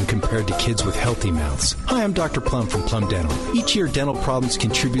average when compared to kids with healthy mouths. Hi, I'm Dr. Plum from Plum Dental. Each year, dental problems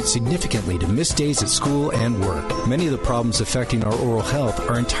contribute significantly to missed days at school and work. Many of the problems affecting our oral health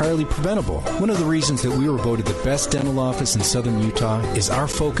are entirely preventable. One of the reasons that we were voted the best dental office in southern Utah is our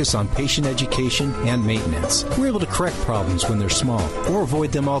focus on patient education and maintenance. We're able to correct problems when they're small or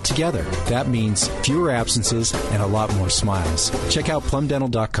avoid them altogether. That means fewer absences and a lot more smiles. Check out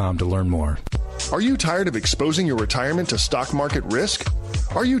plumdental.com to learn more. Are you tired of exposing your retirement to stock market risk?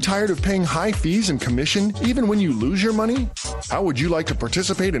 Are you tired of paying high fees and commission even when you lose your money? How would you like to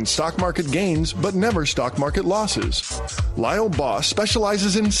participate in stock market gains but never stock market losses? Lyle Boss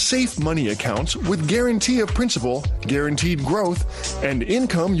specializes in safe money accounts with guarantee of principal, guaranteed growth, and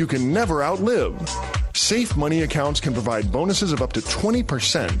income you can never outlive. Safe money accounts can provide bonuses of up to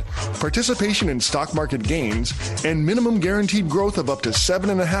 20%, participation in stock market gains, and minimum guaranteed growth of up to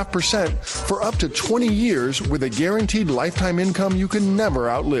 7.5% for up to 20 years with a guaranteed lifetime income you can never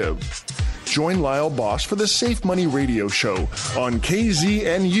outlive. Join Lyle Boss for the Safe Money Radio Show on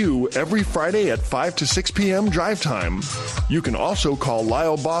KZNU every Friday at 5 to 6 p.m. drive time. You can also call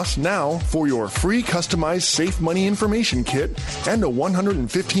Lyle Boss now for your free customized Safe Money information kit and a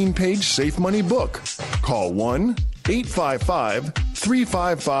 115-page Safe Money book. Call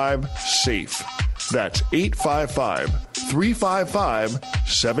 1-855-355-SAFE. That's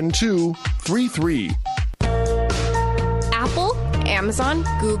 855-355-7233. Apple, Amazon,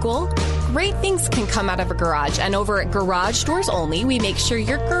 Google. Great things can come out of a garage, and over at Garage Doors Only, we make sure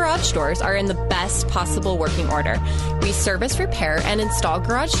your garage doors are in the best possible working order. We service, repair, and install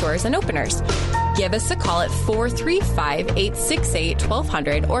garage doors and openers. Give us a call at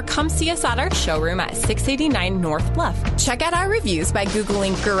 435-868-1200 or come see us at our showroom at 689 North Bluff. Check out our reviews by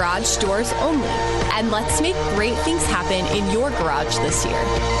Googling Garage Doors Only, and let's make great things happen in your garage this year.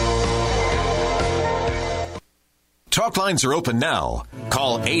 Talk lines are open now.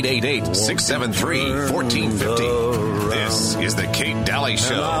 Call 888-673-1450. This is the Kate Daly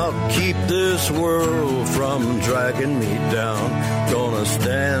Show. I'll keep this world from dragging me down. Gonna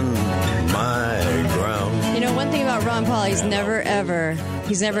stand my ground. You know, one thing about Ron Paul, he's never ever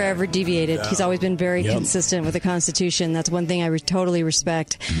deviated. He's always been very consistent with the Constitution. That's one thing I totally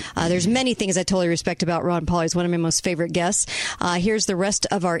respect. There's many things I totally respect about Ron Paul. He's one of my most favorite guests. Here's the rest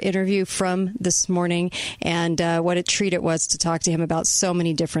of our interview from this morning and what a treat it was to talk to him about so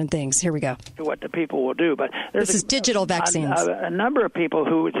many different things. Here we go. What the people will do. But this is digital vaccines. A number of people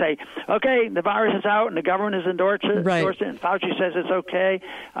who would say, okay, the virus is out and the government has endorsed it, and Fauci says it's okay.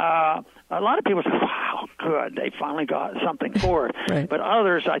 A lot of people say, wow, good, they finally got something for it. Right. But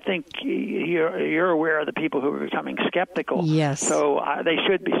others, I think you're aware of the people who are becoming skeptical. Yes. So they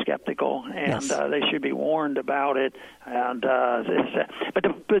should be skeptical, and they should be warned about it. And but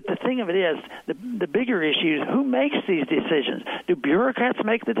the thing of it is, the bigger issue is who makes these decisions? Do bureaucrats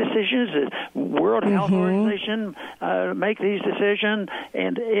make the decisions? Does World Health Organization make these decisions?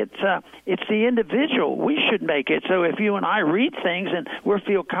 And it's the individual. We should make it. So if you and I read things and we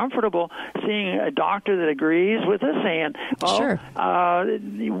feel comfortable seeing a doctor that agrees with us, and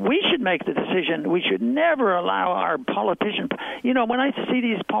we should make the decision. We should never allow our politicians. You know, when I see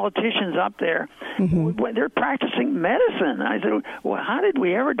these politicians up there, when they're practicing medicine, I said, well, how did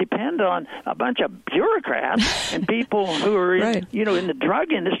we ever depend on a bunch of bureaucrats and people who are in the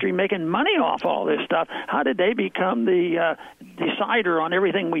drug industry making money off all this stuff? How did they become the decider on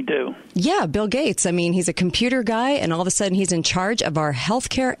everything we do? Yeah, Bill Gates. I mean, he's a computer guy, and all of a sudden he's in charge of our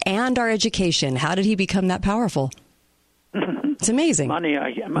healthcare and our education. How did he become that powerful? It's amazing. Money,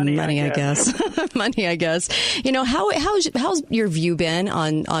 I guess. Money, I guess. You know, how's your view been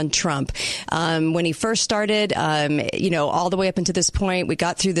on Trump? When he first started, you know, all the way up until this point, we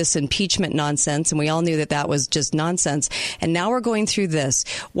got through this impeachment nonsense, and we all knew that was just nonsense. And now we're going through this.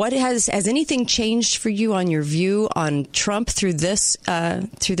 What has anything changed for you on your view on Trump through this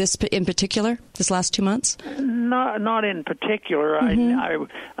in particular, this last 2 months? Not in particular. Mm-hmm.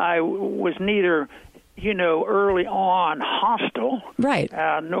 I was neither, you know, early on hostile, right?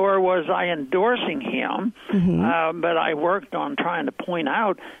 Nor was I endorsing him. Mm-hmm. But I worked on trying to point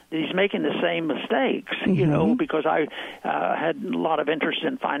out that he's making the same mistakes, you know, because I had a lot of interest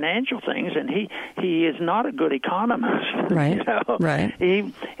in financial things, and he is not a good economist. Right. You know? Right.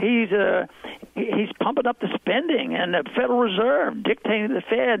 He's pumping up the spending, and the Federal Reserve dictating to the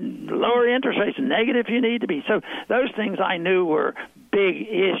Fed, lower interest rates, negative if you need to be. So those things I knew were big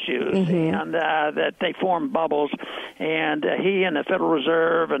issues, and that they form bubbles. And he and the Federal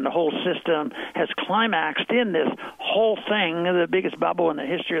Reserve and the whole system has climaxed in this whole thing, the biggest bubble in the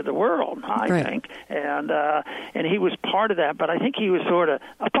history of the world, I think. And he was part of that, but I think he was sort of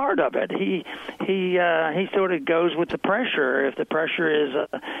a part of it. He sort of goes with the pressure. If the pressure is,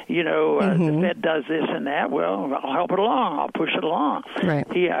 the Fed does this and that, well, I'll help it along. I'll push it along. Right.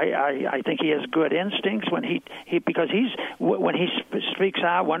 I think he has good instincts when he speaks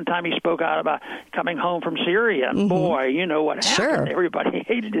out. One time he spoke out about coming home from Syria, and boy, you know what happened. Sure. Everybody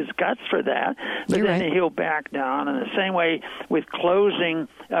hated his guts for that. But then he'll back down. And the same way with opening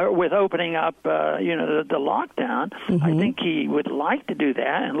up, the lockdown. I think he would like to do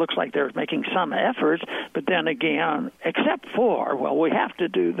that, and it looks like they're making some efforts. But then again, except for, well, we have to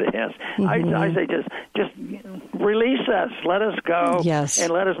do this. I say just release us, let us go,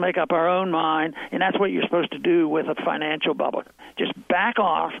 and let us make up our own mind. And that's what you're supposed to do with a financial bubble. Just back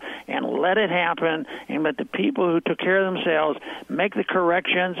off and let it happen, and let the people who took care of themselves make the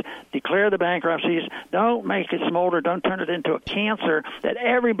corrections, declare the bankruptcies. Don't make it smolder. Don't turn it into a cancer that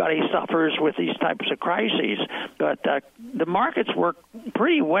everybody suffers with these types of crises. But the markets work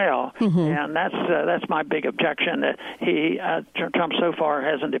pretty well, and that's my big objection, that Trump so far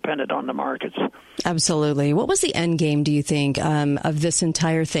hasn't depended on the markets. Absolutely. What was the end game, do you think, of this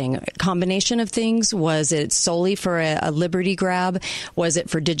entire thing? A combination of things? Was it solely for a liberty grab? Was it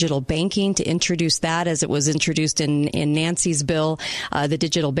for digital banking, to introduce that as it was introduced in Nancy's bill, the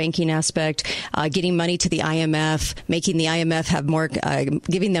digital banking aspect, getting money to the IMF, making the IMF have more,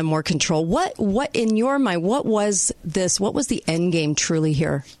 giving them more control? What in your mind, what was this? What was the end game truly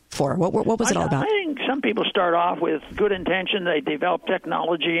here for? What was it all about? I think some people start off with good intention. They develop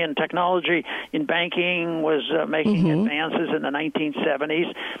technology, and technology in banking was making advances in the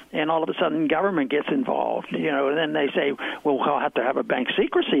 1970s, and all of a sudden government gets involved. And then they say, well, we'll have to have a Bank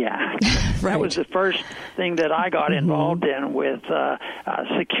Secrecy Act. That was the first thing that I got involved in with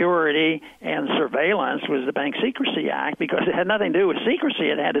security and surveillance, was the Bank Secrecy Act, because it had nothing to do with secrecy.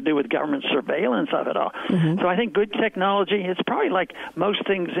 It had to do with government surveillance of it all. So I think good technology, it's probably like most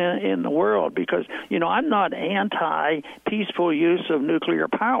things in the world, because, I'm not anti-peaceful use of nuclear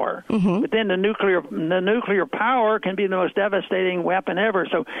power, but then the nuclear power can be the most devastating weapon ever.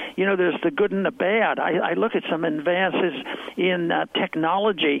 So, there's the good and the bad. I look at some advances in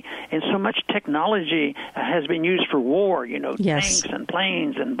technology, and so much technology has been used for war, tanks and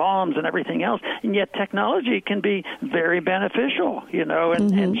planes and bombs and everything else, and yet technology can be very beneficial,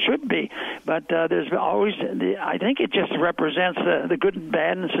 and should be. But there's always, I think it just represents the good and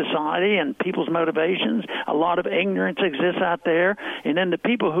bad in society and people's motivations. A lot of ignorance exists out there, and then the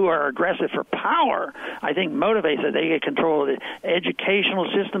people who are aggressive for power, I think, motivates it. They get control of the educational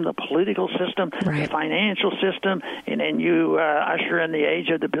system, the political system, the financial system, and then you usher in the age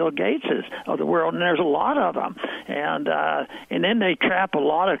of the Bill Gateses of the world, and there's a lot of them. And then they trap a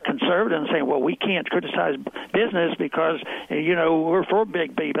lot of conservatives saying, well, we can't criticize business because, we're for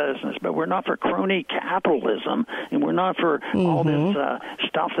big business, but we're not for crony capitalism, and we're not for all this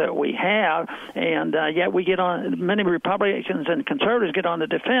stuff that we have. And yet we get on, many Republicans and conservatives get on the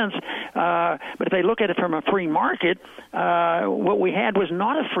defense, but if they look at it from a free market, what we had was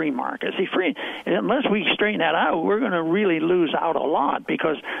not a free market. See, unless we straighten that out, we're going to really lose out a lot,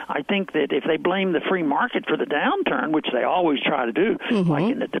 because I think that if they blame the free market for the downturn, which they always try to do,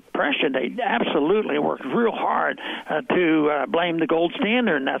 like in the Depression, they absolutely worked real hard to blame the gold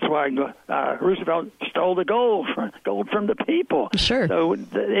standard, and that's why Roosevelt stole the gold from the people. Sure. So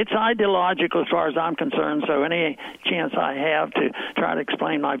it's ideological as far as I'm concerned, so any chance I have to try to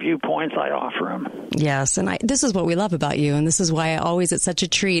explain my viewpoints, I offer them. Yes, and this is what we love about you, and this is why it's such a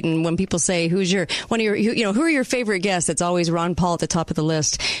treat. And when people say, who are your favorite guests, it's always Ron Paul at the top of the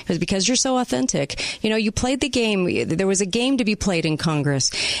list, is because you're so authentic. You played the game. There was a game to be played in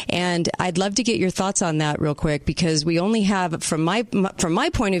Congress, and I'd love to get your thoughts on that real quick, because we only have, from my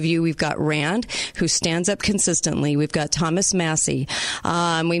point of view, we've got Rand, who stands up consistently. We've got Thomas Massey.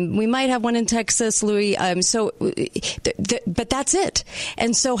 We might have one in Texas, Louis. But that's it.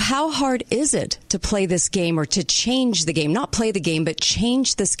 And so how hard is it to play this game, or to change the game? Not play the game, but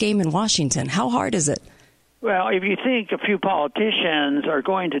change this game in Washington. How hard is it? Well, if you think a few politicians are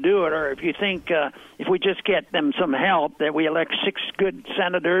going to do it, or if you think if we just get them some help, that we elect 6 good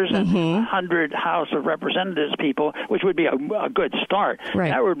senators and 100 House of Representatives people, which would be a good start. Right.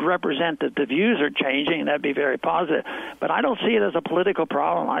 That would represent that the views are changing, and that'd be very positive. But I don't see it as a political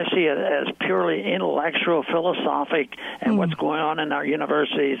problem. I see it as purely intellectual, philosophic, and what's going on in our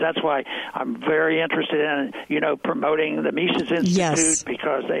universities. That's why I'm very interested in, promoting the Mises Institute,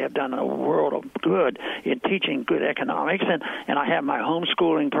 because they have done a world of good in teaching good economics, and I have my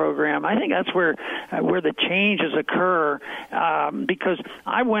homeschooling program. I think that's where the changes occur, because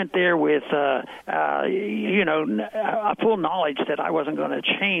I went there with a full knowledge that I wasn't going to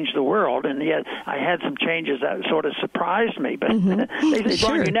change the world, and yet I had some changes that sort of surprised me. But they said,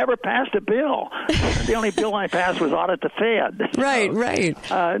 Brian, you never passed a bill. The only bill I passed was audit the Fed. Right.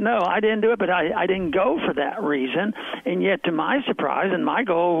 No, I didn't do it, but I didn't go for that reason. And yet, to my surprise, and my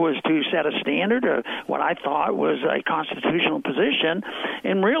goal was to set a standard of what I thought was a constitutional position.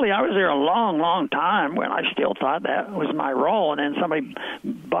 And really, I was there a long, long time when I still thought that was my role. And then somebody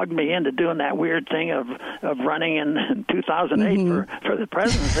bugged me into doing that weird thing of running in 2008 for the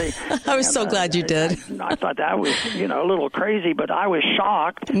presidency. I was so glad you did. I thought that was, a little crazy, but I was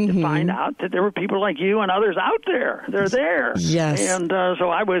shocked to find out that there were people like you and others out there. They're there. Yes. And so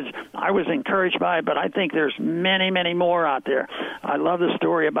I was encouraged by it, but I think there's many, many more out there. I love the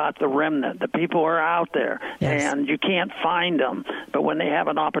story about the remnant. The people are out there, and you can't find them, but when they have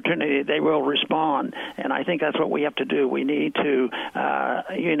an opportunity, they will respond. And I think that's what we have to do. We need to,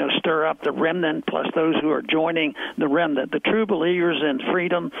 stir up the remnant, plus those who are joining the remnant, the true believers in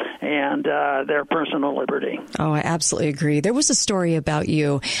freedom and their personal liberty. Oh, I absolutely agree. There was a story about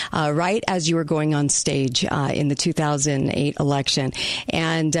you right as you were going on stage in the 2008 election,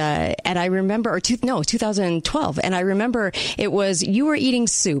 and I remember, 2012, and I remember it was you were eating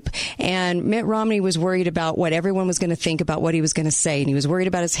soup, and Mitt Romney was worried about what everyone was going to think about what he was going to say, and he was worried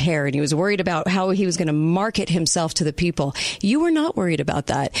about his hair, and he was worried about how he was going to market himself to the people. You were not worried about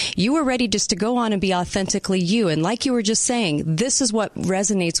that. You were ready just to go on and be authentically you. And like you were just saying, this is what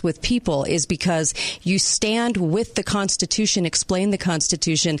resonates with people, is because you stand with the Constitution, explain the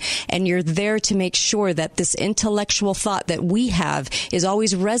Constitution, and you're there to make sure that this intellectual thought that we have is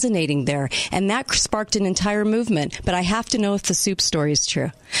always resonating there. And that sparked an entire movement. But I have to know if the soup story is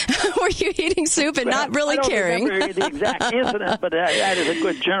true. Were you eating soup and not really caring? I don't remember the exact incident, but that is a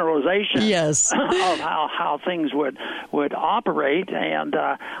good generalization yes. of how things would operate. And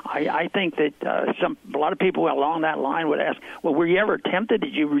I think that a lot of people along that line would ask, well, were you ever tempted?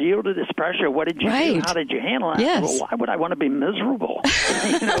 Did you yield to this pressure? What did you do? How did you handle that? Yes. Well, why would I want to be miserable?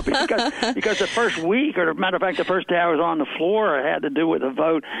 Because the first week, or matter of fact, the first day I was on the floor, it had to do with a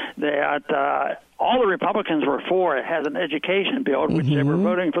vote that all the Republicans were for. It has an education bill, which they were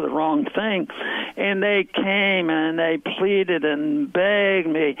voting for the wrong thing. And they came and they pleaded and begged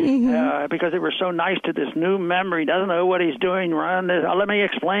me because they were so nice to this new member. He doesn't know what he's doing. Let me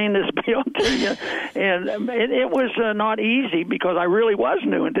explain this bill to you. And it was not easy because I really was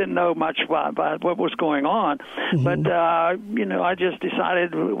new and didn't know much about what was going on. But, I just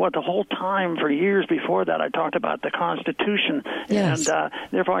decided the whole time for years before that I talked about the Constitution. Yes. And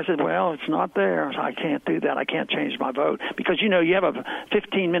therefore I said, well, it's not there. I can't do that. I can't change my vote. Because, you have a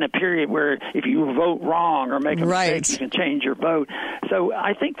 15-minute period where if you vote wrong or make a mistake, you can change your vote. So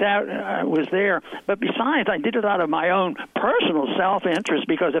I think that was there. But besides, I did it out of my own personal self-interest,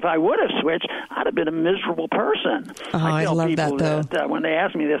 because if I would have switched, I'd have been a miserable person. Oh, I love that, though. That, when they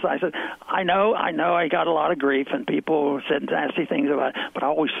asked me this, I said, I know I got a lot of grief, and people said nasty things about it, but I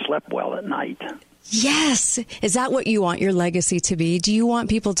always slept well at night. Yes. Is that what you want your legacy to be? Do you want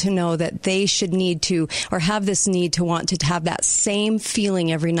people to know that they should need to, or have this need to want to have that same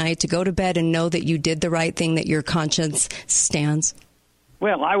feeling every night, to go to bed and know that you did the right thing, that your conscience stands?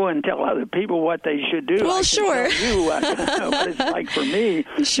 Well, I wouldn't tell other people what they should do. Well, sure. You what it's like for me.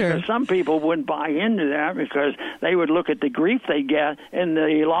 Sure. Because some people wouldn't buy into that because they would look at the grief they get and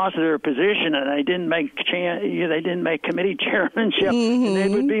the loss of their position, and they didn't make committee chairmanship, and they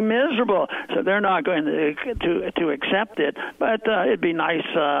would be miserable. So they're not going to accept it. But it'd be nice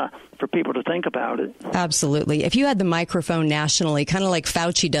for people to think about it. Absolutely. If you had the microphone nationally, kind of like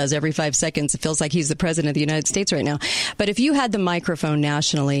Fauci does every 5 seconds, it feels like he's the president of the United States right now. But if you had the microphone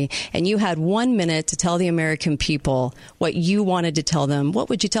nationally and you had 1 minute to tell the American people what you wanted to tell them, what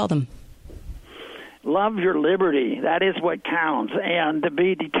would you tell them? Love your liberty. That is what counts. And to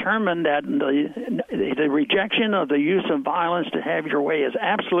be determined that the rejection of the use of violence to have your way is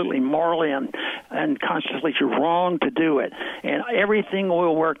absolutely morally and constitutionally wrong to do it. And everything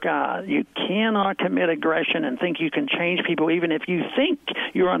will work out. You cannot commit aggression and think you can change people even if you think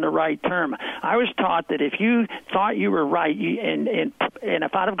you're on the right term. I was taught that if you thought you were right, and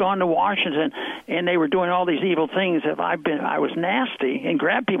if I'd have gone to Washington and they were doing all these evil things, I was nasty and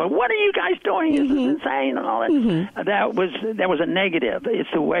grabbed people. What are you guys doing? This is insane and all that. That was a negative. It's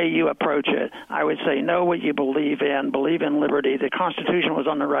the way you approach it. I would say know what you believe in liberty. The Constitution was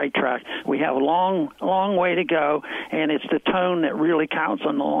on the right track. We have a long way to go, and it's the tone that really counts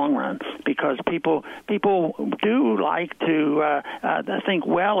on the long run, because people do like to think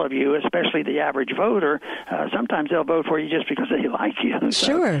well of you, especially the average voter. Sometimes they'll vote for you just because they like you.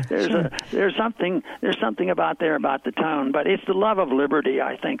 So there's something about the tone, but it's the love of liberty,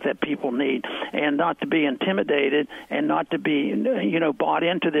 I think, that people need, and not to be intimidated and not to be bought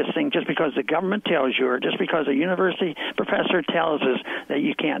into this thing just because the government tells you or just because a university professor tells us that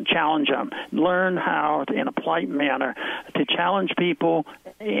you can't challenge them. Learn how, in a polite manner, to challenge people,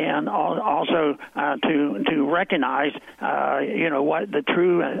 and also to recognize what the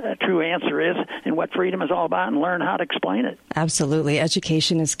true answer is and what freedom is all about, and learn how to explain it. Absolutely.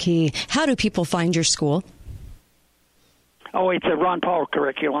 Education is key. How do people find your school? Oh, it's a Ron Paul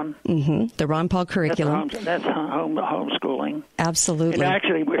curriculum. Mm-hmm. The Ron Paul curriculum. That's homeschooling. Absolutely. And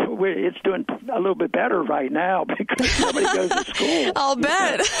actually, it's doing a little bit better right now because nobody goes to school. I'll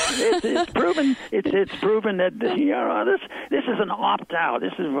bet. It's proven. It's proven that this is an opt out.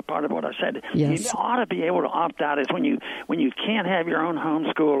 This is a part of what I said. Yes. You ought to be able to opt out. Is when you can't have your own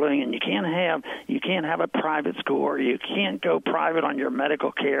homeschooling, and you can't have a private school, or you can't go private on your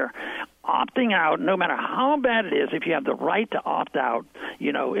medical care. Opting out, no matter how bad it is, if you have the right to opt out,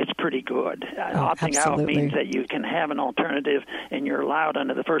 it's pretty good. Opting out means that you can have an alternative, and you're allowed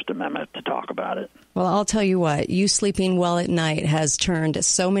under the First Amendment to talk about it. Well, I'll tell you what, you sleeping well at night has turned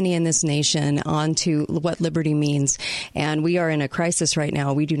so many in this nation onto what liberty means. And we are in a crisis right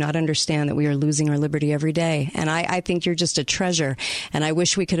now. We do not understand that we are losing our liberty every day. And I think you're just a treasure. And I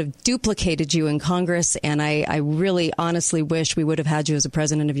wish we could have duplicated you in Congress. And I really honestly wish we would have had you as a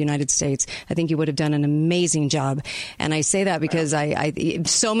president of the United States. I think you would have done an amazing job. And I say that because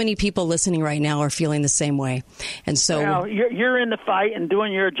so many people listening right now are feeling the same way. And so you're in the fight and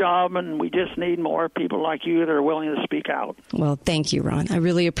doing your job, and we just need more people like you that are willing to speak out. Well, thank you, Ron. I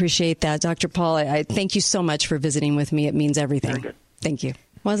really appreciate that. Dr. Paul, I thank you so much for visiting with me. It means everything. Very good. Thank you.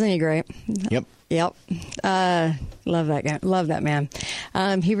 Wasn't he great? Yep. Love that guy. Love that man.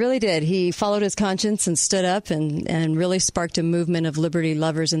 He really did. He followed his conscience and stood up and really sparked a movement of liberty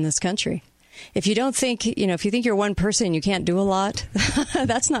lovers in this country. If you don't think, if you think you're one person, you can't do a lot,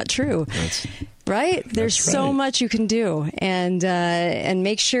 that's not true. Right? There's so much you can do, and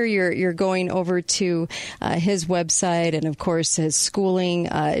make sure you're going over to his website, and of course his schooling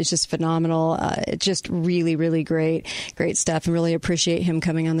is just phenomenal. Just really, really great stuff, and really appreciate him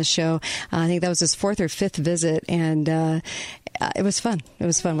coming on the show. I think that was his 4th or 5th visit, and it was fun.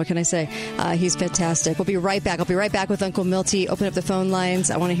 What can I say? He's fantastic. We'll be right back. I'll be right back with Uncle Milty. Open up the phone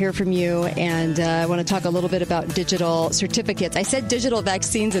lines. I want to hear from you, and I want to talk a little bit about digital certificates. I said digital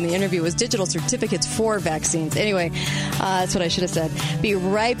vaccines in the interview. It was digital certificates for vaccines. Anyway, that's what I should have said. Be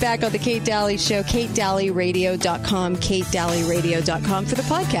right back on the Kate Daly Show, KateDalyRadio.com, KateDalyRadio.com for the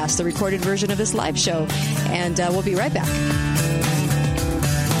podcast, the recorded version of this live show. And we'll be right back.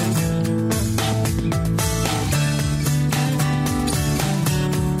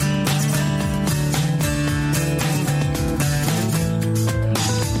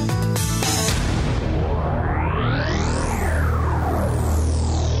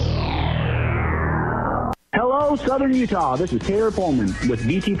 Southern Utah, this is Taylor Pullman with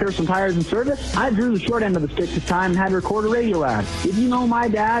BT Pearson Tires and Service. I drew the short end of the stick this time and had to record a radio ad. Did you know my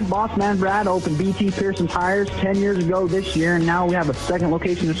dad, Boss Man Brad, opened BT Pearson Tires 10 years ago this year, and now we have a second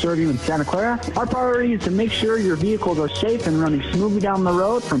location to serve you in Santa Clara? Our priority is to make sure your vehicles are safe and running smoothly down the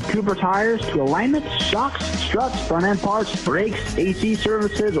road, from Cooper tires to alignment, shocks, struts, front end parts, brakes, AC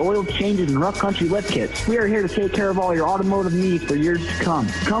services, oil changes, and rough country lift kits. We are here to take care of all your automotive needs for years to come.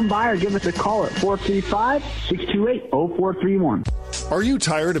 Come by or give us a call at 435-628-0431. Are you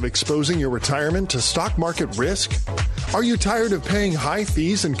tired of exposing your retirement to stock market risk? Are you tired of paying high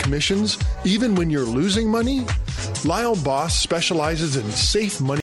fees and commissions even when you're losing money? Lyle Boss specializes in safe money